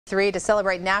3 to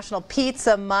celebrate National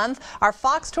Pizza Month. Our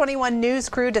Fox 21 News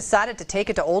crew decided to take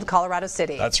it to Old Colorado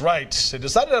City. That's right. They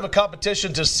decided to have a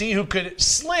competition to see who could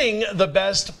sling the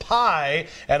best pie,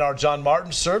 and our John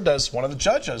Martin served as one of the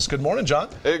judges. Good morning, John.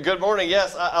 Good morning.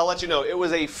 Yes, I'll let you know. It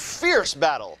was a fierce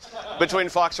battle between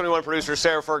Fox 21 producer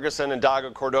Sarah Ferguson and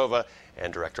Dago Cordova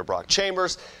and director Brock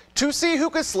Chambers to see who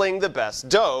could sling the best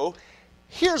dough.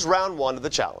 Here's round 1 of the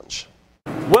challenge.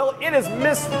 Well, it is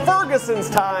Miss Ferguson's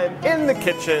time in the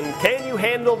kitchen. Can you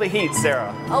handle the heat,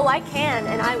 Sarah? Oh, I can,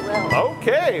 and I will.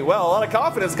 Okay, well, a lot of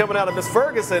confidence coming out of Miss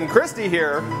Ferguson. Christy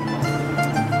here.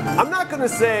 I'm not going to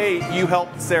say you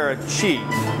helped Sarah cheat,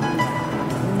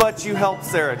 but you helped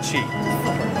Sarah cheat.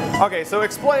 Okay, so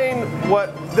explain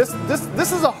what this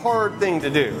is a hard thing to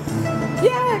do.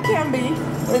 Yeah, it can be.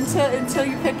 Until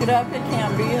you pick it up, it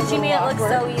can be. She made it look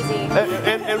so easy.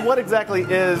 And what exactly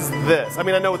is this? I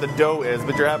mean, I know what the dough is,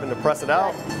 but you're having to press it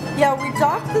out? Yeah, we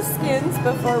dock the skins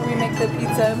before we make the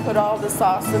pizza and put all the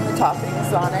sauce and the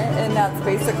toppings on it. And that's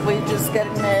basically just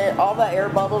getting all the air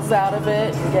bubbles out of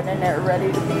it and getting it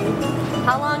ready to be.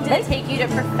 How long did it take you to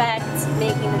perfect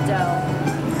making the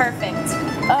dough? Perfect.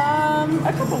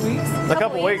 A couple weeks. A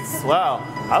couple weeks. Wow.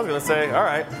 I was gonna say, all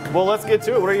right. Well, let's get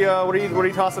to it. What are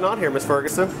you tossing on here, Miss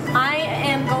Ferguson? I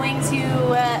am going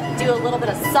to do a little bit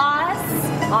of sauce,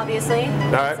 obviously.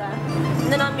 All right.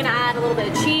 And then I'm gonna add a little bit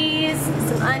of cheese,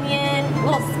 some onion, a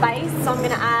little spice. So I'm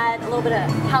gonna add a little bit of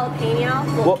jalapeno,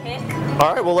 a little kick.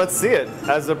 All right. Well, let's see it.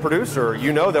 As a producer,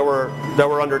 you know that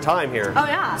we're under time here. Oh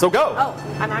yeah. So go.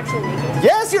 Oh, I'm actually making it.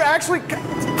 Yes, you're actually.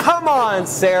 Come on,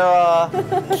 Sarah.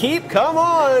 Come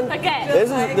on. Okay.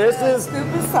 This is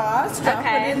scoop of sauce. Drop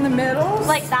it in the middle.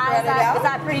 Like that. Is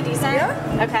that pretty decent?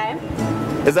 Yeah.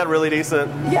 Okay. Is that really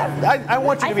decent? Yeah. I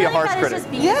want you to be a harsh critic. I feel like that is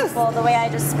just beautiful, the way I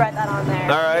just spread that on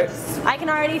there. All right. I can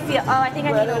already feel, I think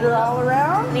I need all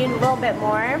around. Need a little bit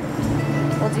more.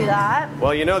 We'll do that.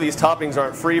 Well, you know these toppings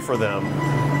aren't free for them.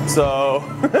 So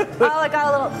oh, I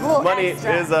got a little money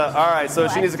extra. is all right. So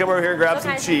she needs to come over here and grab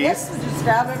some cheese. Just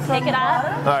grab it from the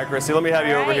bottom. All right, Christy, let me have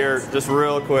you over here just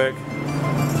real quick.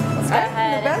 Let's go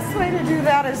ahead. The best way to do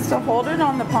that is to hold it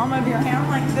on the palm of your hand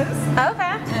like this.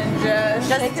 Okay. And just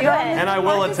shake it on. And I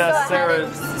will attest,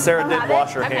 Sarah did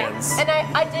wash her hands. And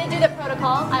I did do the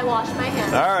protocol. I washed my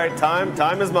hands. All right,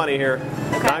 time is money here.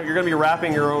 Okay. You're going to be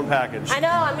wrapping your own package. I know.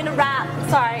 I'm going to wrap.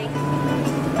 Sorry.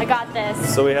 I got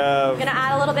this. So we have. I'm gonna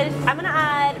add a little bit. I'm gonna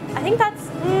add. I think that's.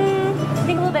 I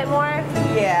think a little bit more.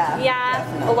 Yeah.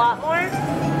 Yeah. A lot more.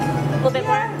 A little bit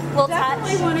more. A little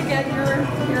definitely touch. Want to get your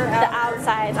the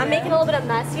outsides. I'm making a little bit of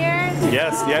mess here.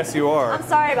 Yes, you are. I'm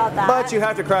sorry about that. But you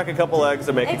have to crack a couple eggs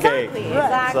to make a cake.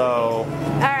 Exactly. So.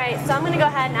 All right. So I'm gonna go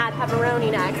ahead and add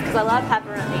pepperoni next because I love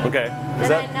pepperoni. Okay.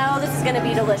 And I know this is gonna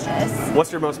be delicious.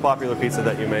 What's your most popular pizza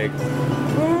that you make?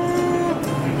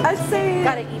 I'd say,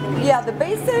 yeah, the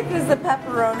basic is the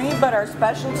pepperoni, but our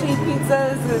specialty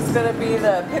pizzas is going to be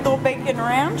the pickle bacon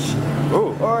ranch.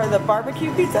 Ooh. Or the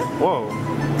barbecue pizza. Whoa.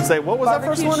 Say, what was that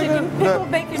first one again? Pickle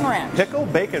bacon ranch. Pickle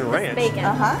bacon ranch. Bacon.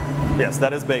 Yes,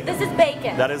 that is bacon. This is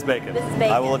bacon. That is bacon. This is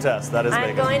bacon. I will attest. That is bacon.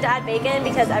 I'm going to add bacon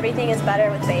because everything is better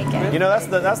with bacon. You know,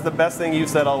 that's the best thing you've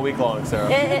said all week long,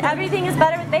 Sarah. Everything is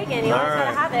better with bacon. You always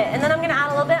gotta have it. And then I'm gonna add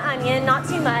a little bit of onion, not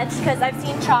too much, because I've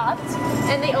seen chopped,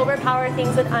 and they overpower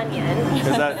things with onion. Is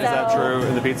that true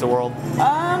in the pizza world?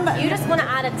 You just want to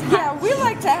add a touch. Yeah, we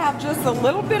like to have just a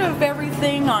little bit of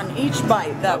everything on each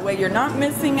bite. That way you're not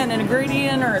missing an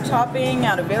ingredient or a topping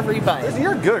out of every bite.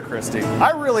 You're good, Christy.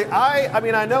 I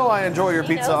mean, I know I enjoy your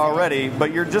pizza already,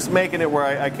 but you're just making it where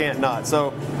I can't not.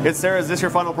 So, Sarah, is this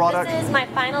your final product? This is my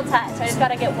final touch. I just got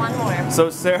to get one more. So,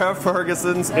 Sarah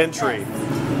Ferguson's entry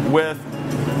with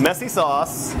messy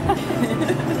sauce,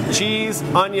 cheese,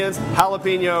 onions,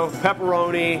 jalapeno,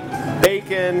 pepperoni,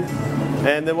 bacon,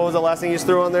 and then what was the last thing you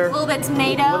threw on there? A little bit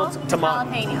tomato,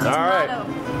 jalapeno. All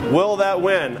right. Will that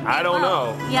win? I don't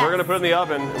know. Yes. We're going to put it in the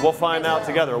oven. We'll find out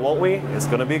together, won't we? It's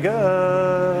going to be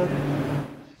good.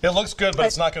 It looks good, but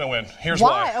it's not going to win. Here's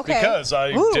why. Okay. Because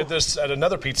I did this at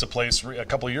another pizza place a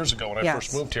couple of years ago when I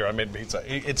first moved here. I made pizza.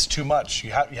 It's too much.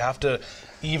 You have to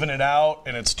even it out,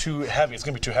 and it's too heavy. It's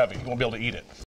going to be too heavy. You won't be able to eat it.